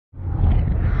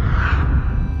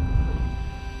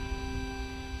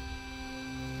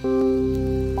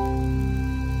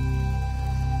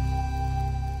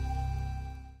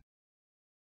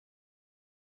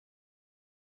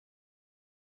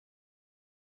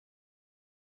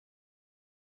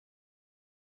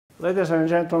Ladies and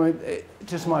gentlemen,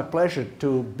 it is my pleasure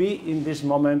to be in this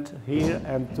moment here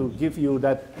and to give you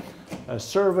that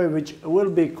survey, which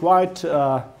will be quite,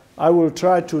 I will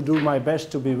try to do my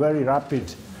best to be very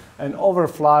rapid and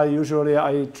overfly. Usually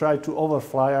I try to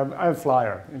overfly. I'm a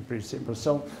flyer in principle,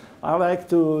 so I like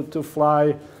to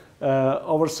fly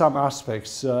over some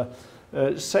aspects.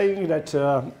 Saying that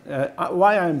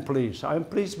why I'm pleased. I'm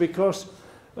pleased because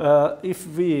if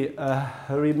we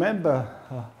remember,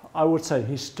 I would say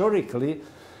historically,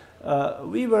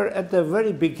 we were at the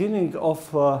very beginning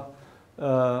of,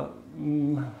 let's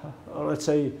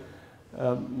say,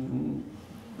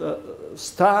 the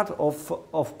start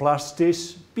of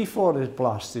plastics before the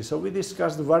plastics. So we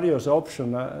discussed various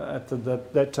options at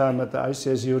that time at the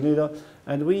ICS UNIDO,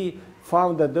 and we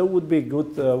found that there would be a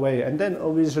good way. And then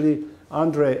obviously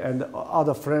Andre and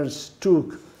other friends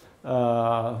took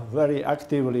very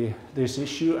actively this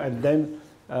issue, and then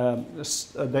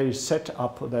they set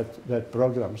up that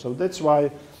program. So that's why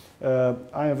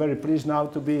I am very pleased now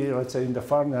to be, let's say, in the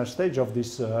final stage of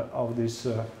this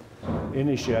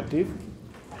initiative.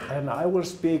 And I will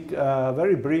speak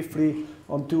very briefly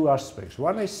on two aspects.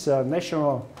 One is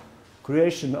national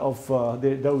creation of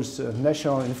those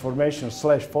national information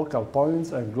 / focal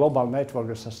points and global network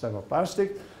of sustainable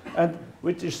plastic, and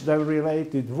which is then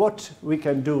related what we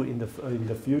can do in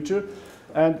the future.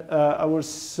 And I will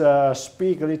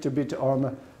speak a little bit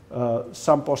on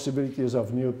some possibilities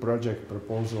of new project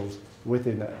proposals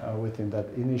within that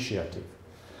initiative.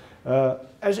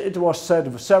 As it was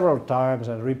said several times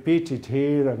and repeated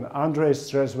here, and Andre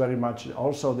stressed very much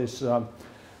also this,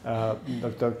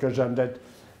 Dr. Kazan, that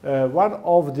one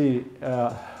of the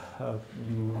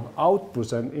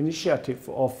outputs and initiative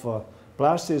of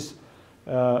plastics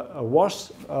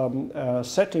was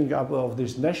setting up of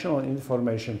these national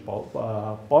information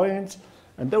points,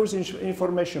 and those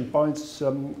information points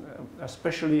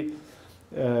especially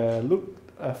look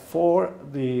for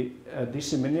the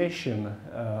dissemination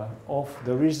of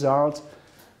the results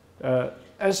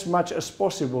as much as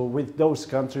possible with those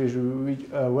countries which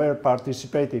were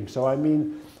participating. So I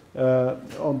mean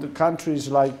on the countries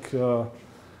like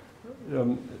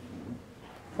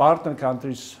partner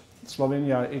countries,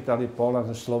 Slovenia, Italy, Poland,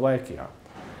 and Slovakia.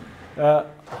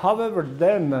 However,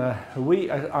 then we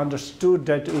understood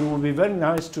that it would be very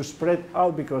nice to spread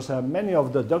out, because many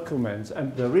of the documents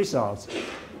and the results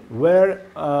were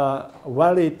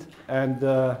valid and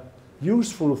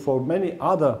useful for many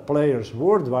other players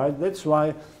worldwide. That's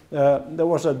why there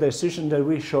was a decision that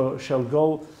we shall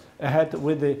go ahead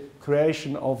with the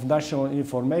creation of national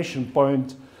information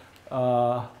points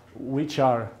which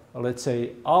are, let's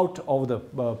say, out of the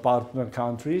partner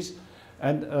countries,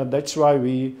 and that's why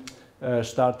we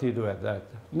started with that.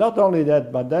 Not only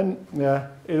that, but then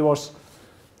it was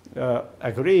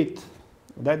agreed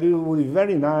that it would be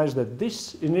very nice that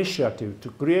this initiative to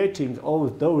creating all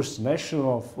those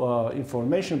national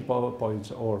information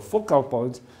points or focal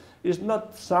points is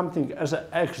not something as an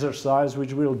exercise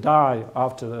which will die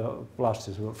after the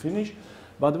plastics will finish,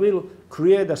 but will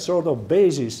create a sort of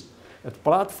basis, a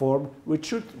platform which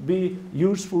should be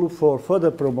useful for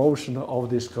further promotion of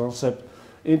this concept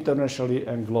internationally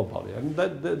and globally. And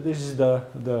this is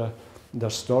the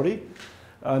story.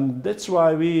 And that's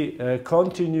why we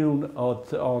continue on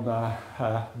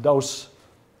those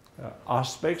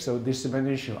aspects of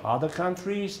dissemination in other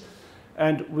countries.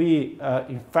 And we,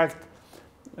 in fact,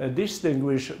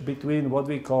 distinguish between what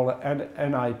we call an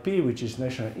NIP, which is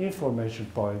National Information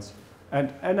Points, and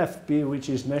NFP, which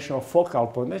is National Focal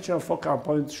Point. National Focal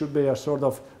Point should be a sort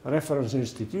of reference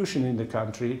institution in the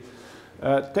country,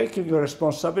 taking the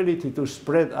responsibility to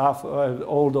spread out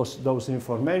all those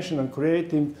information and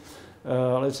creating,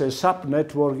 let's say,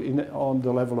 sub-network on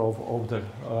the level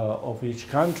of each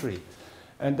country.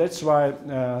 And that's why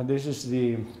this is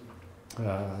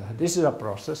a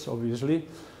process, obviously.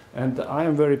 And I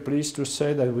am very pleased to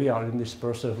say that we are in this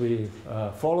process we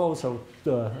follow. So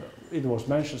it was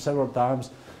mentioned several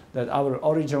times that our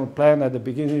original plan at the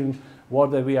beginning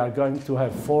was that we are going to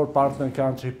have 4 partner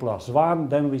countries plus 1.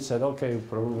 Then we said, okay,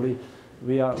 probably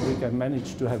we can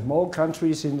manage to have more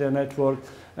countries in the network.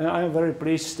 And I am very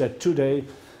pleased that today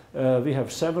we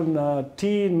have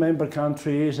 17 member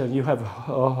countries, and you have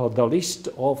the list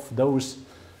of those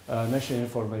national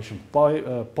information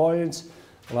points,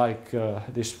 like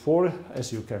these 4,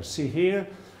 as you can see here,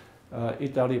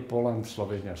 Italy, Poland,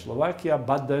 Slovenia, Slovakia,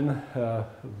 but then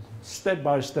step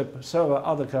by step several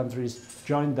other countries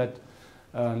joined that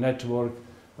network,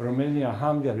 Romania,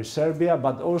 Hungary, Serbia,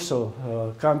 but also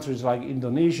countries like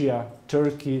Indonesia,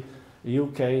 Turkey,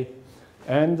 UK,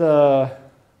 and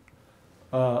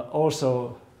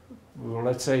also,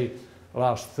 let's say,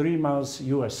 last 3 months,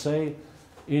 USA,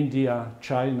 India,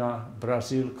 China,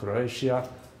 Brazil, Croatia,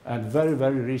 and very,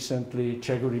 very recently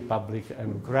Czech Republic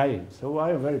and Ukraine. So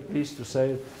I am very pleased to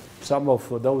say some of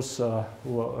those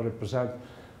who represent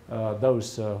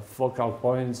those focal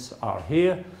points are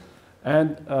here.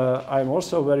 And I'm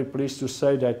also very pleased to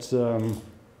say that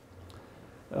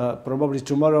probably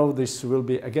tomorrow this will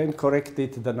be again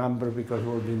corrected, the number, because it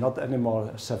will be not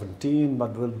anymore 17,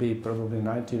 but will be probably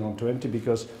 19 or 20,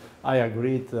 because I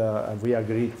agreed, we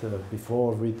agreed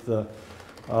before with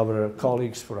our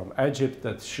colleagues from Egypt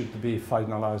that should be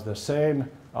finalized the same,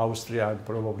 Austria and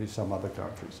probably some other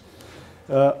countries.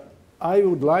 I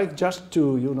would like just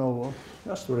to, you know,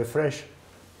 just to refresh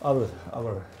our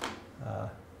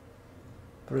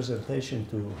presentation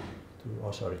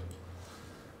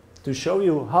to show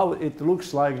you how it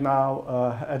looks like now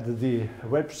at the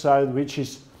website, which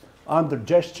is under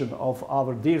gestion of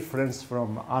our dear friends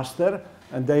from Aster,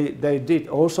 and they did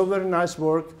also very nice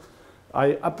work.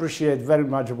 I appreciate very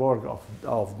much work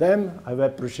of them. I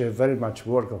appreciate very much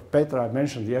work of Petra. I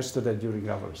mentioned yesterday during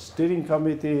our steering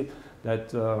committee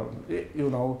that, you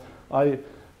know,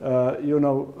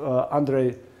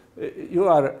 Andrei, you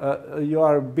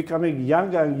are becoming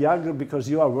younger and younger because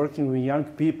you are working with young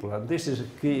people, and this is a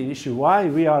key issue. Why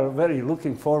we are very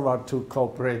looking forward to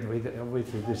cooperate with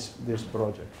this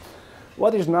project.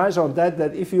 What is nice on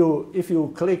that if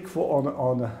you click on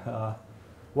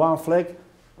one flag,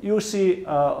 you see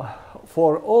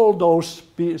for all those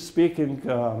speaking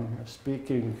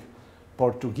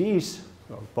Portuguese.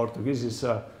 Well, Portuguese is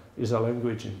a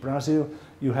language in Brazil.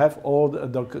 You have all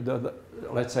the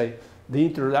let's say the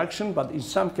introduction, but in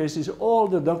some cases all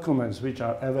the documents which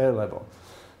are available.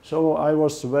 So I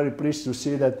was very pleased to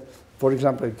see that, for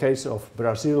example, in the case of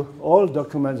Brazil, all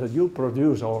documents that you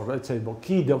produce, or let's say the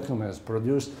key documents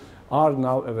produced, are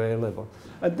now available.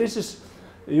 And this is,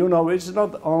 you know, it's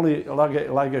not only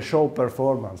like a show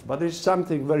performance, but it's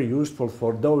something very useful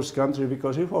for those countries,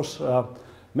 because it was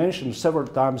mentioned several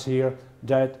times here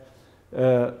that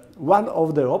one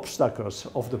of the obstacles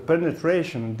of the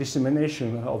penetration and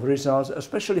dissemination of results,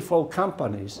 especially for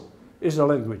companies, is a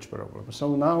language problem.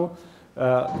 So now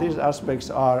these aspects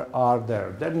are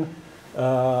there. Then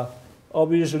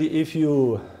obviously if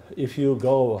you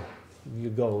go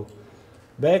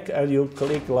back and you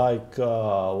click like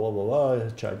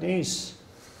Chinese,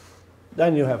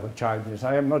 then you have a Chinese.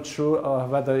 I am not sure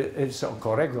whether it's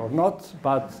correct or not,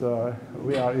 but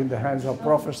we are in the hands of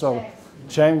Professor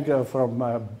Cheng from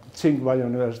Tsinghua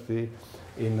University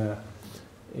in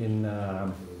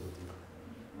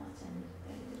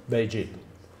Beijing.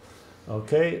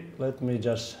 Okay, let me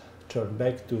just turn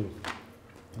back to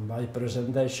my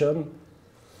presentation.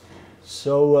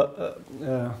 So,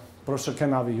 Professor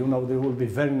Kenavi, you know, it will be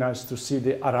very nice to see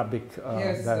the Arabic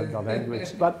yes. the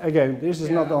language. But again, this is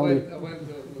not only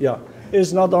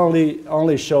it's not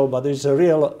only show, but it's a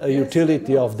real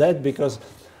utility of that, because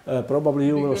probably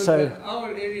you will say our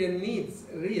area needs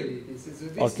really this. So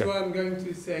this is what I'm going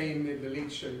to say in the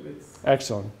lecture.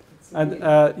 Excellent. And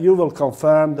you will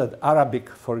confirm that Arabic,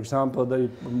 for example,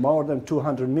 more than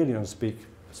 200 million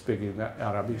speaking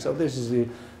Arabic. So this is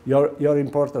your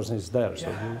importance is there. So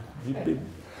you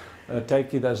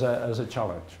take it as a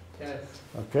challenge. Yes.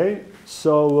 Okay.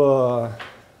 So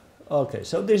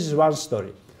so this is one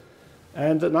story.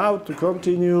 And now to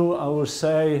continue, I will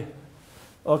say,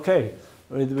 okay.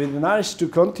 It would be nice to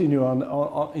continue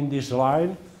in this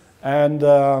line, and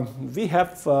we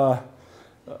have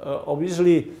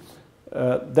obviously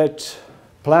that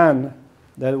plan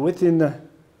that within the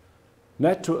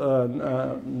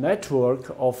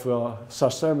network of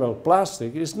sustainable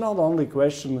plastic is not only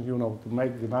question, you know, to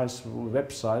make nice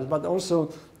websites, but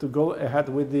also to go ahead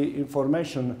with the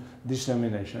information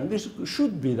dissemination. And this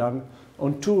should be done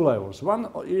on two levels. One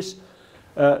is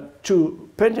to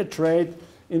penetrate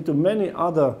into many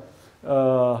other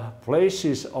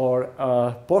places or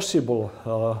possible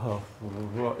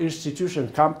institution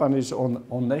companies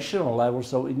on national level,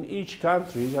 so in each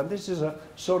country, and this is a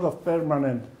sort of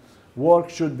permanent work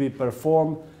should be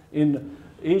performed in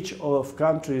each of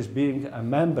countries being a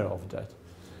member of that.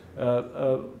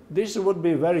 This would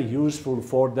be very useful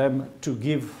for them to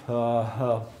give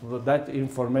that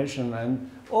information,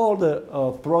 and all the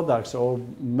products or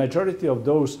majority of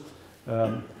those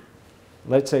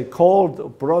let's say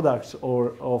called products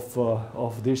or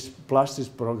of this plastics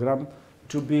program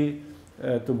to be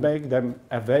to make them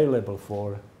available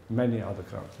for many other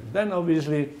countries. Then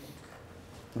obviously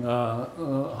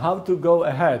how to go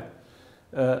ahead.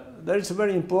 There is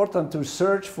very important to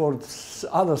search for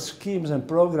other schemes and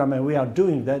programs, and we are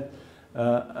doing that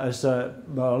as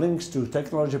links to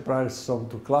technology projects,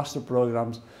 to cluster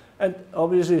programs, and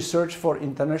obviously search for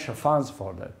international funds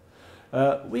for that.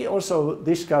 We also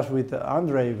discussed with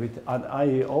Andre, and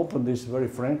I opened this very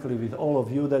frankly with all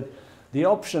of you, that the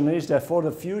option is that for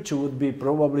the future would be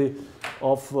probably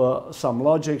of some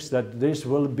logics that this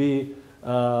will be,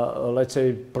 let's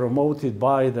say, promoted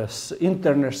by the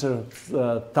international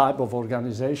type of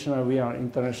organization. We are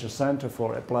International Center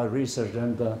for Applied Research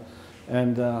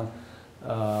and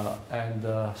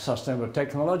Sustainable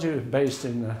Technology, based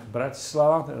in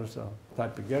Bratislava. There's a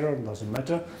type together, doesn't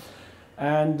matter.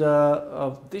 And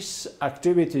this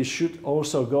activity should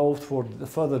also go for the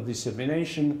further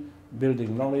dissemination,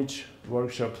 building knowledge,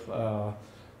 workshop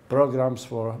programs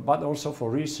but also for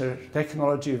research,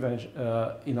 technology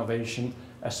innovation,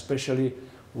 especially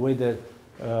with the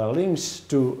links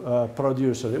to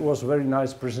producers. It was a very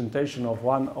nice presentation of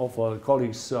one of our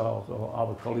colleagues,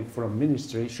 our colleague from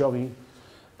ministry, showing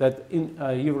that in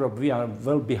Europe we are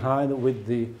well behind with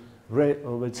the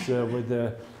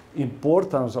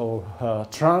importance of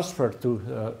transfer to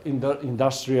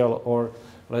industrial, or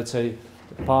let's say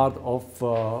part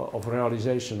of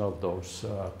realization of those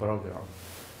programs.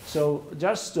 So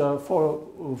just for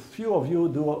a few of you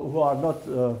who are not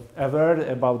aware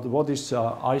about what is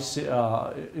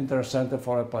International Center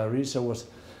for Applied Research, was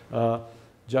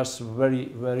just very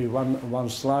one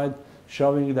slide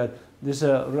showing that this is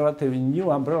a relatively new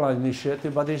umbrella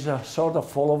initiative, but it's a sort of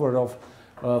follower of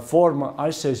former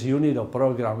ICARST unit of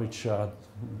program, which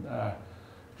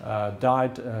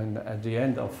died at the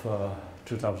end of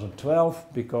 2012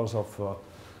 because of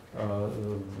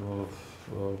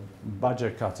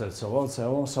budget cuts and so on.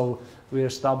 So we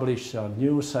established a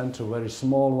new center, very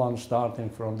small one, starting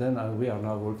from then, and we are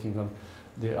now working on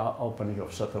the opening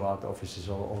of satellite offices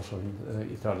also in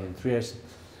Italy, in Trieste.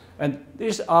 And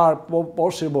these are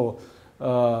possible,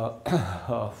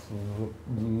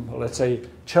 let's say,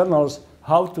 channels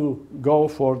how to go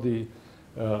for the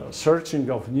searching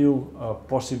of new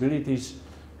possibilities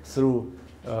through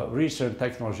research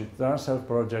technology transfer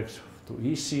projects to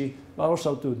EC, but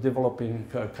also to developing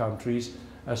countries,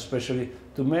 especially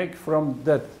to make from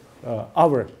that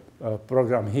our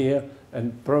program here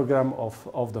and program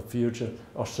of the future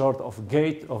a sort of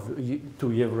gate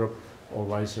to Europe, or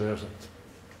vice versa.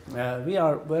 We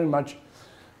are very much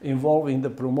involved in the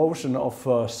promotion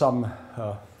of some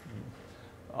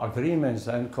agreements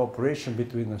and cooperation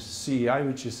between the CEI,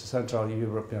 which is the Central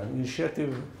European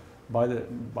Initiative, by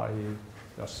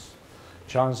just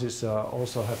chances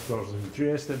also headquarters in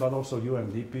Trieste, but also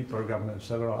UNDP program and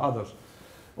several others.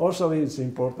 Also, it's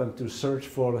important to search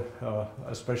for,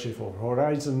 especially for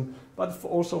Horizon, but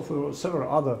also for several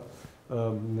other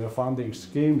funding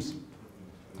schemes.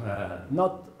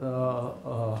 Not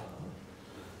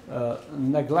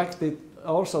neglected.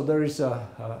 Also, there is an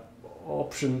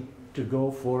option to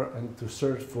go for and to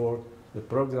search for the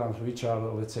programs which are,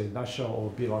 let's say, national or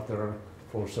bilateral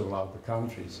for several other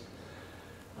countries.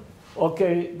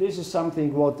 Okay, this is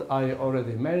something what I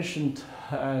already mentioned,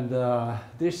 and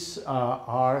these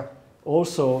are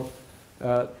also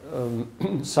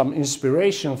some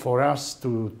inspiration for us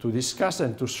to discuss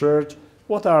and to search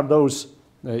what are those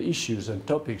issues and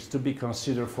topics to be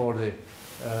considered for the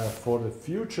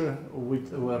future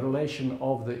with relation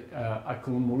of the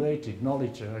accumulated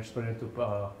knowledge and experience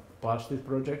to plastic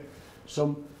project.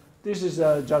 So this is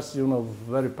just, you know,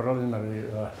 very preliminary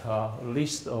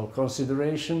list of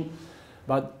consideration,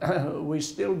 but we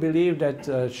still believe that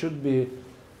it should be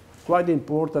quite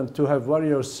important to have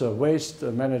various waste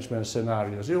management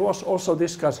scenarios. It was also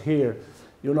discussed here.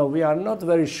 You know, we are not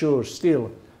very sure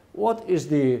still what is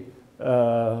the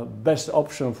best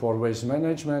option for waste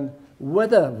management,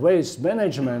 whether waste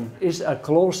management is a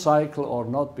closed cycle or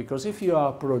not, because if you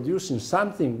are producing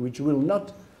something which will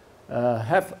not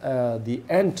have the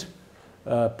end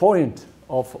point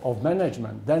of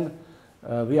management, then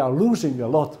we are losing a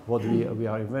lot what we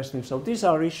are investing. So these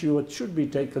are issues that should be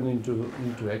taken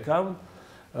into account.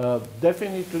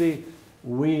 Definitely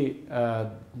we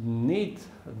need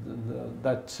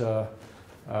that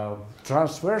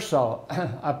transversal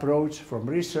approach from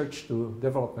research to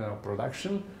development and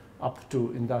production up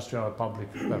to industrial and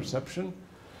public perception.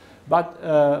 But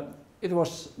it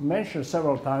was mentioned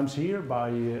several times here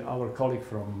by our colleague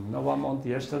from Novamont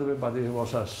yesterday, but it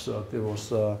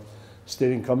was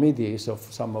steering committee, so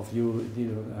some of you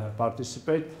didn't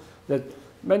participate, that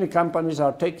many companies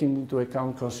are taking into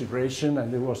account consideration,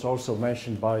 and it was also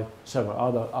mentioned by several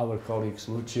other colleagues,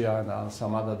 Lucia and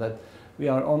some other, that we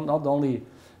are not only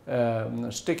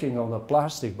sticking on the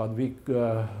plastic, but we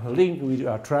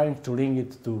are trying to link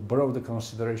it to broader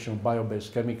consideration of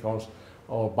bio-based chemicals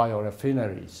or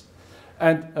biorefineries,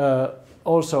 and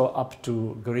also up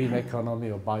to green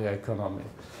economy or bioeconomy.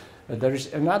 There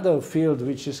is another field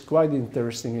which is quite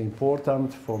interesting and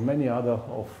important for many other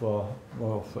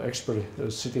of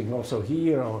experts sitting also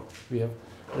here. Or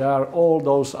there are all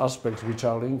those aspects which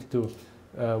are linked to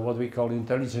what we call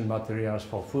intelligent materials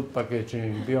for food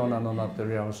packaging,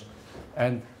 bio-nanomaterials,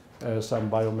 and some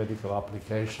biomedical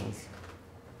applications.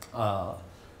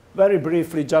 Very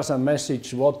briefly, just a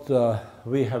message what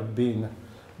we have been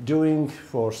doing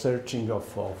for searching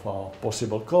of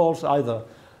possible calls, either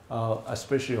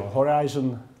especially on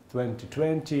Horizon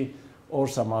 2020 or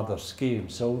some other scheme.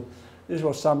 So this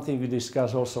was something we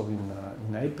discussed also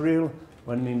in April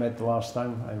when we met last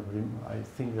time. I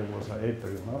think that was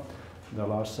April, no? The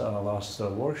last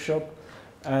workshop.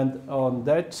 And on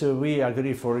that we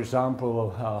agree, for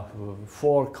example,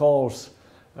 4 calls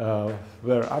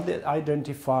were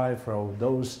identified. From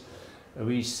those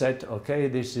we said, okay,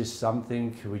 this is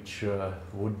something which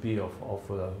would be of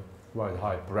quite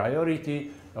high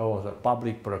priority, or the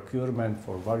public procurement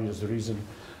for various reasons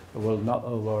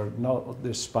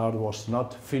this part was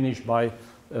not finished by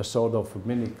a sort of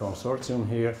mini consortium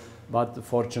here, but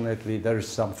fortunately there is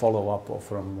some follow-up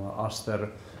from Aster,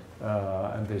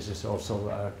 and this is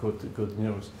also good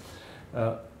news.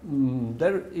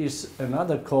 There is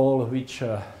another call which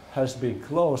has been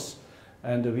closed,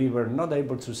 and we were not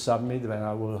able to submit, and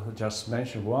I will just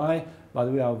mention why, but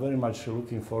we are very much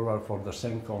looking forward for the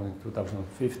same call in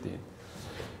 2015.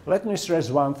 Let me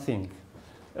stress one thing.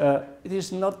 It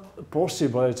is not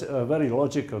possible, it's very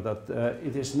logical that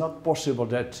it is not possible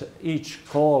that each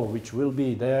call which will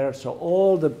be there, so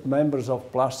all the members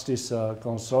of Plastis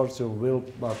consortium will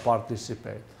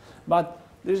participate. But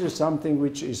this is something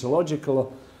which is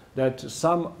logical, that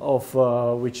some of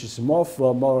which is more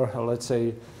let's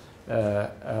say,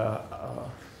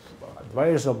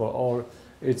 advisable, or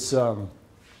it's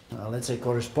let's say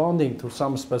corresponding to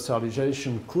some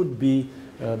specialization, could be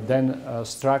then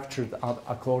structured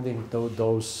according to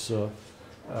those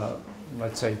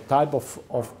let's say type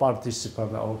of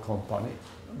participant or company.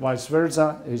 Vice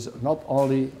versa is not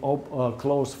only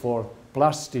closed for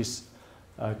Plastis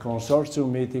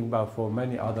consortium meeting, but for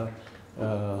many other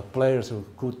players who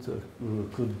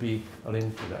could be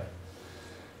linked to that.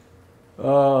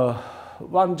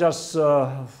 One just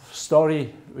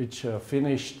story which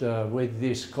finished with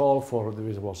this call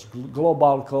this was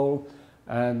global call,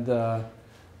 and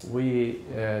we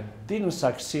didn't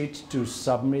succeed to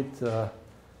submit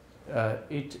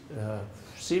it.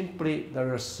 Simply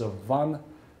there is one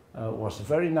was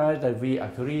very nice that we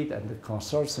agreed, and the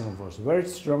consortium was very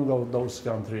strong of those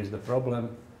countries. The problem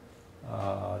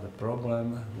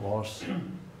was,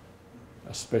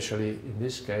 especially in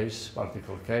this case,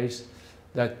 particular case,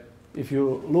 that if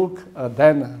you look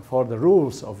then for the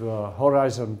rules of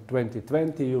Horizon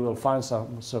 2020, you will find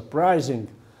some surprising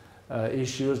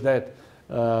issues that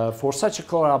for such a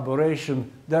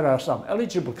collaboration, there are some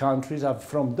eligible countries, and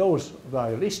from those that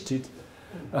I listed,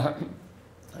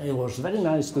 it was very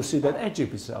nice to see that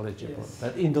Egypt is eligible, yes,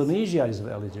 that Indonesia is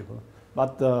eligible.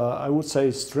 But I would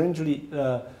say, strangely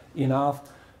enough,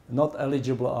 not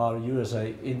eligible are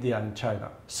USA, India, and China.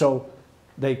 So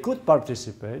they could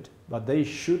participate, but they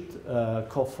should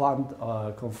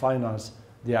co-finance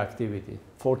the activity.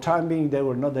 For time being, they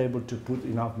were not able to put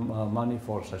enough money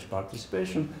for such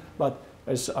participation, but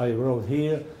as I wrote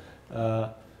here,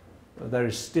 there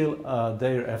is still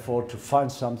their effort to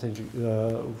find something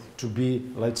to be,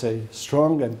 let's say,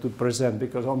 strong and to present,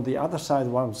 because on the other side,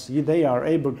 once they are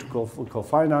able to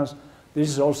co-finance, this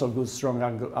is also a good, strong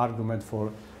argument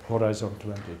for Horizon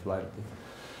 2020.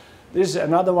 This is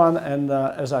another one, and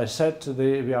as I said,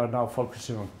 we are now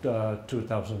focusing on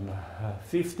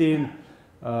 2015.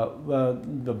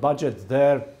 The budget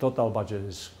there, total budget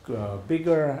is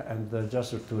bigger, and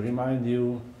just to remind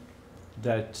you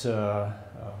that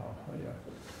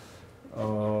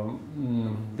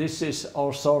this is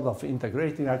all sort of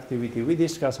integrating activity. We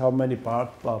discussed how many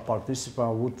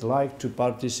participants would like to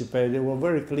participate. They were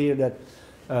very clear that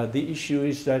the issue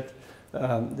is that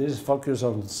this is focused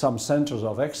on some centers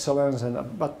of excellence,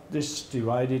 but this is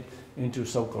divided into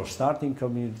so-called starting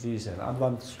communities and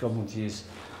advanced communities.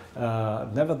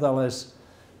 Nevertheless,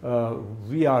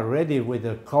 we are ready with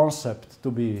the concept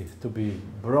to be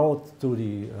brought to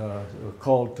the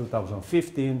call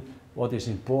 2015. What is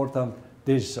important,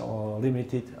 this is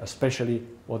limited, especially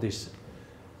what is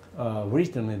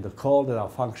written in the call, that are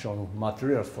functional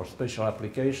materials for special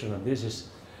application, and this is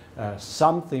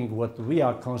something what we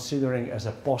are considering as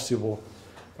a possible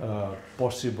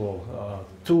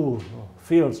two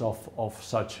fields of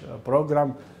such a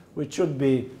program, which should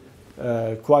be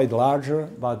quite larger,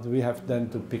 but we have then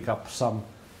to pick up some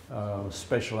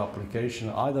special application,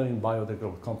 either in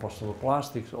biodegradable compostable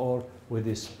plastics or with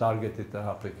this targeted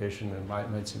application in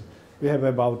medicine. We have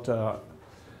about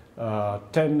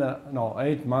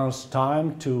 8 months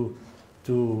time to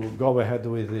go ahead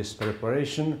with this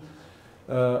preparation.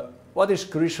 What is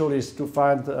crucial is to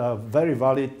find a very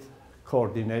valid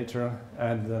coordinator,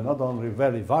 and not only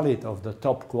very valid of the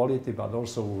top quality, but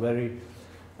also very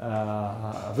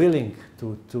willing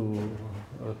to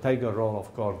take a role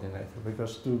of coordinator,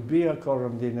 because to be a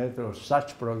coordinator of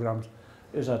such programs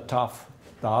is a tough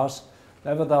task.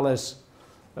 Nevertheless,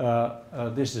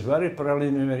 this is very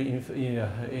preliminary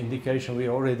indication. We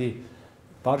already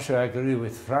partially agree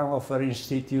with Fraunhofer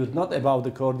Institute, not about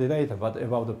the coordinator, but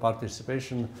about the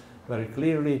participation very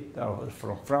clearly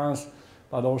from France,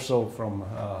 but also from,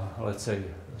 let's say,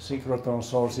 synchrotron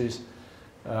sources.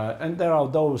 And there are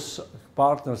those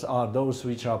partners are those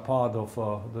which are part of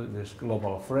this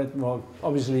global framework.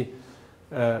 Obviously,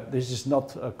 this is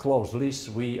not a closed list.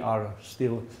 We are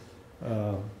still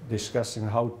discussing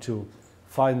how to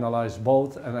finalize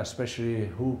both, and especially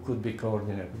who could be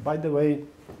coordinated. By the way,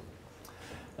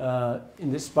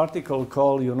 in this particle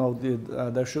call, you know,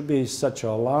 there should be such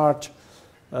a large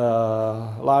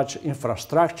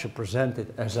infrastructure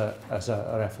presented as a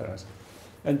reference.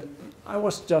 And I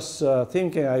was just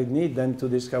thinking I need then to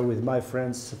discuss with my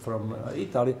friends from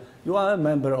Italy. You are a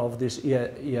member of this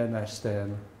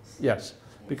ICARST, yes,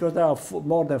 because there are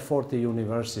more than 40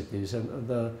 universities, and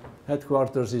the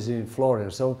headquarters is in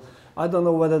Florence. So I don't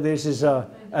know whether this is an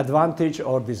advantage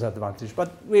or disadvantage,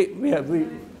 but we It's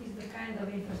the kind of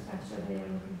infrastructure they are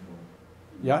looking for.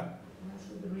 Yeah?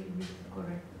 Should be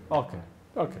correct. Okay,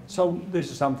 okay. So this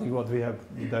is something what we have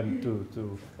then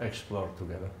to explore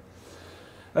together.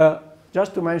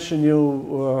 Just to mention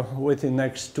you, within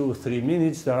next 2-3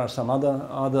 minutes, there are some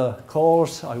other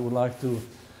calls I would like to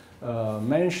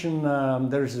mention.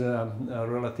 There is a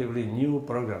relatively new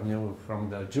program, new from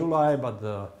the July, but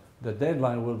the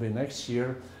deadline will be next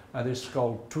year, and it's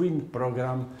called Twin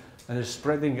Program, and it's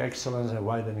spreading excellence and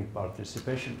widening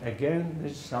participation. Again,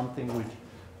 this is something which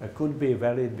could be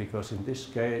valid, because in this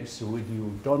case we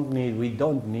don't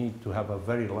need to have a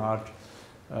very large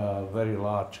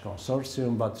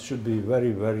consortium, but should be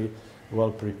very, very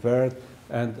well prepared,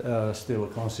 and still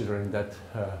considering that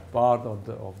part of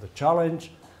the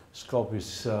challenge. Scope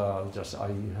is just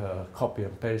I copy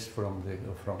and paste from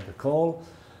the call.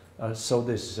 So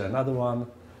this is another one,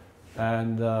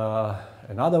 and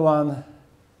another one.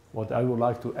 What I would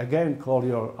like to again call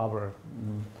our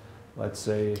let's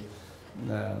say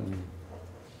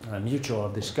a mutual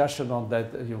discussion on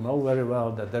that. You know very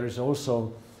well that there is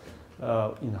also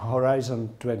in Horizon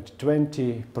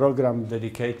 2020 program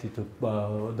dedicated to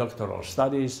doctoral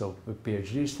studies or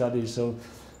PhD studies. So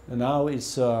now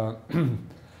it's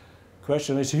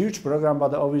question. It's a huge program,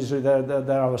 but obviously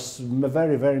there are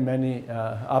very, very many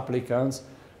applicants.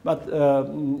 But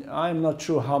I'm not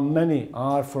sure how many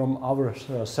are from our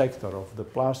sector of the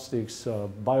plastics,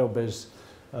 bio-based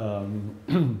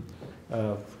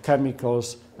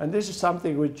chemicals. And this is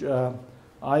something which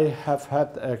I have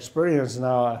had experience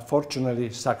now, fortunately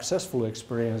successful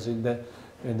experience in the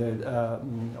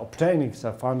obtaining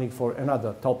funding for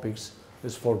another topics,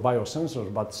 is for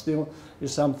biosensors, but still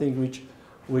is something which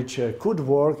could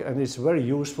work, and it's very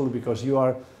useful because you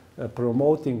are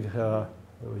promoting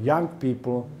young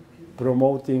people,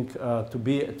 promoting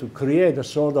to create a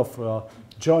sort of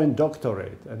joint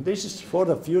doctorate, and this is for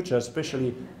the future,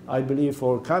 especially I believe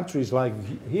for countries like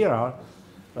here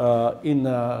in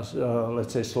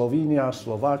let's say Slovenia,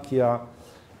 Slovakia,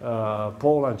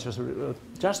 Poland,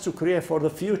 just to create for the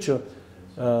future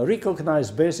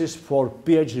recognized basis for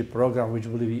PhD program, which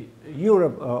will be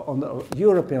on the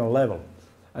European level.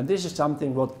 And this is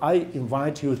something what I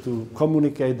invite you to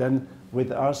communicate then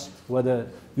with us, whether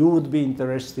you would be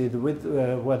interested with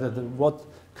what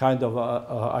kind of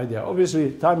idea.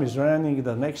 Obviously, time is running.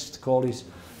 The next call is,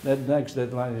 the next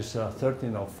deadline is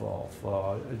 13th of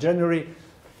January.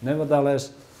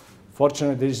 Nevertheless,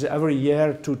 fortunately, this is every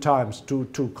year two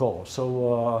calls.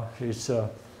 So it's,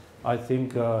 I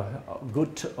think, a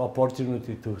good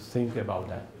opportunity to think about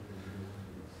that.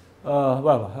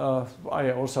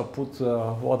 I also put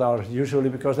what are usually,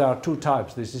 because there are two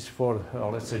types. This is for,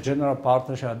 let's say, general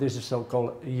partnership. This is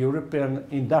so-called European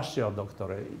Industrial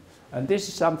Doctorate. And this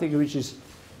is something which is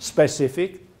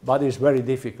specific, but is very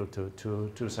difficult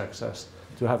to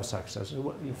have success.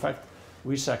 In fact,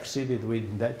 we succeeded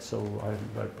with that, so I'm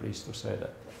very pleased to say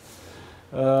that.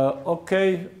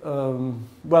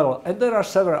 And there are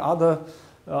several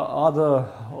other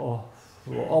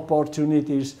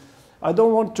opportunities. I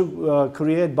don't want to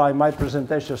create by my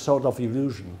presentation sort of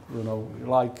illusion, you know,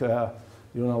 like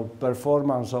you know,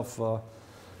 performance of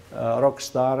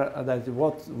Rockstar. That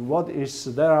what is,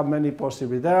 there are many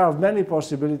possibilities. There are many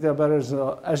possibilities, but there's,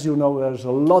 as you know, there's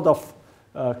a lot of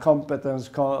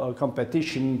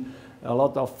competition, a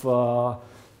lot of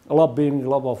lobbying, a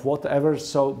lot of whatever.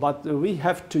 So, but we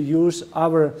have to use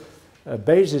our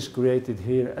basis created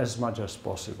here as much as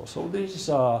possible. So this is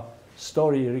a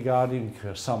story regarding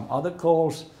some other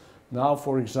calls. Now,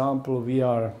 for example, we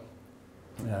are,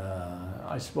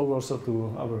 I spoke also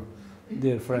to our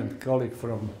dear friend, colleague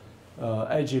from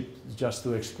Egypt, just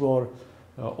to explore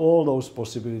all those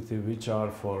possibilities which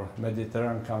are for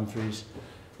Mediterranean countries.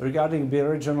 Regarding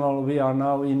bioregional, we are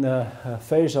now in a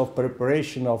phase of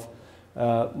preparation of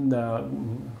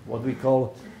what we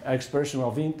call expression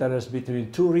of interest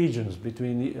between two regions,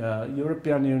 between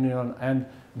European Union and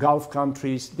Gulf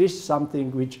countries. This is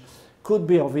something which could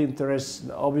be of interest.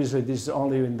 Obviously, this is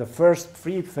only in the first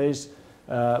phase.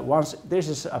 Once this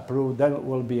is approved, then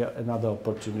will be another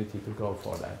opportunity to go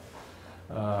for that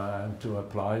and to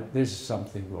apply. This is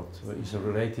something what is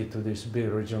related to this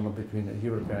bioregional between the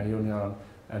European Union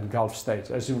and Gulf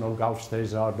states. As you know, Gulf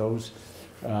states are those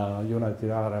United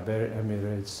Arab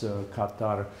Emirates,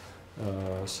 Qatar,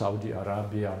 Saudi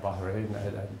Arabia, Bahrain,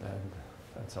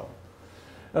 and so on.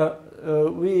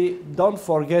 We don't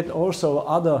forget also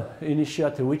other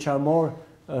initiatives which are more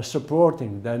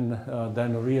supporting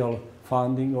than real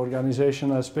funding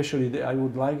organization. Especially, I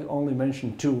would like only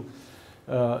mention two.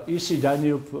 EC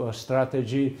Danube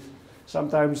strategy.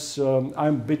 Sometimes I'm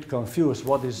a bit confused.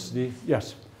 What is the,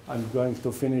 yes, I'm going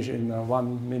to finish in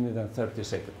 1 minute and 30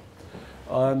 seconds.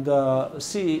 And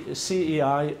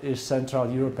CEI is Central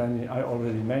European, I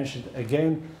already mentioned.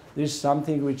 Again, this is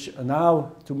something which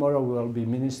now, tomorrow will be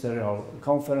ministerial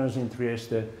conference in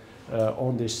Trieste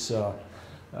on this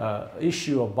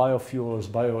issue of biofuels,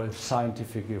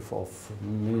 bioscientific of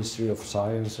Ministry of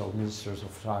Science or Ministers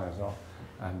of Science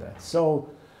and that. So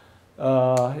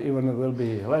even it will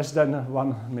be less than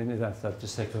 1 minute and 30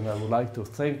 seconds. I would like to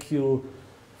thank you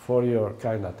for your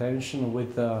kind attention.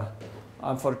 With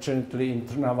unfortunately, in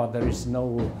Trnava there is no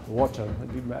water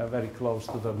very close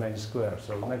to the main square,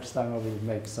 so next time I will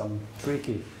make some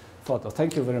tricky photo.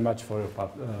 Thank you very much for your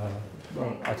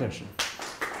attention.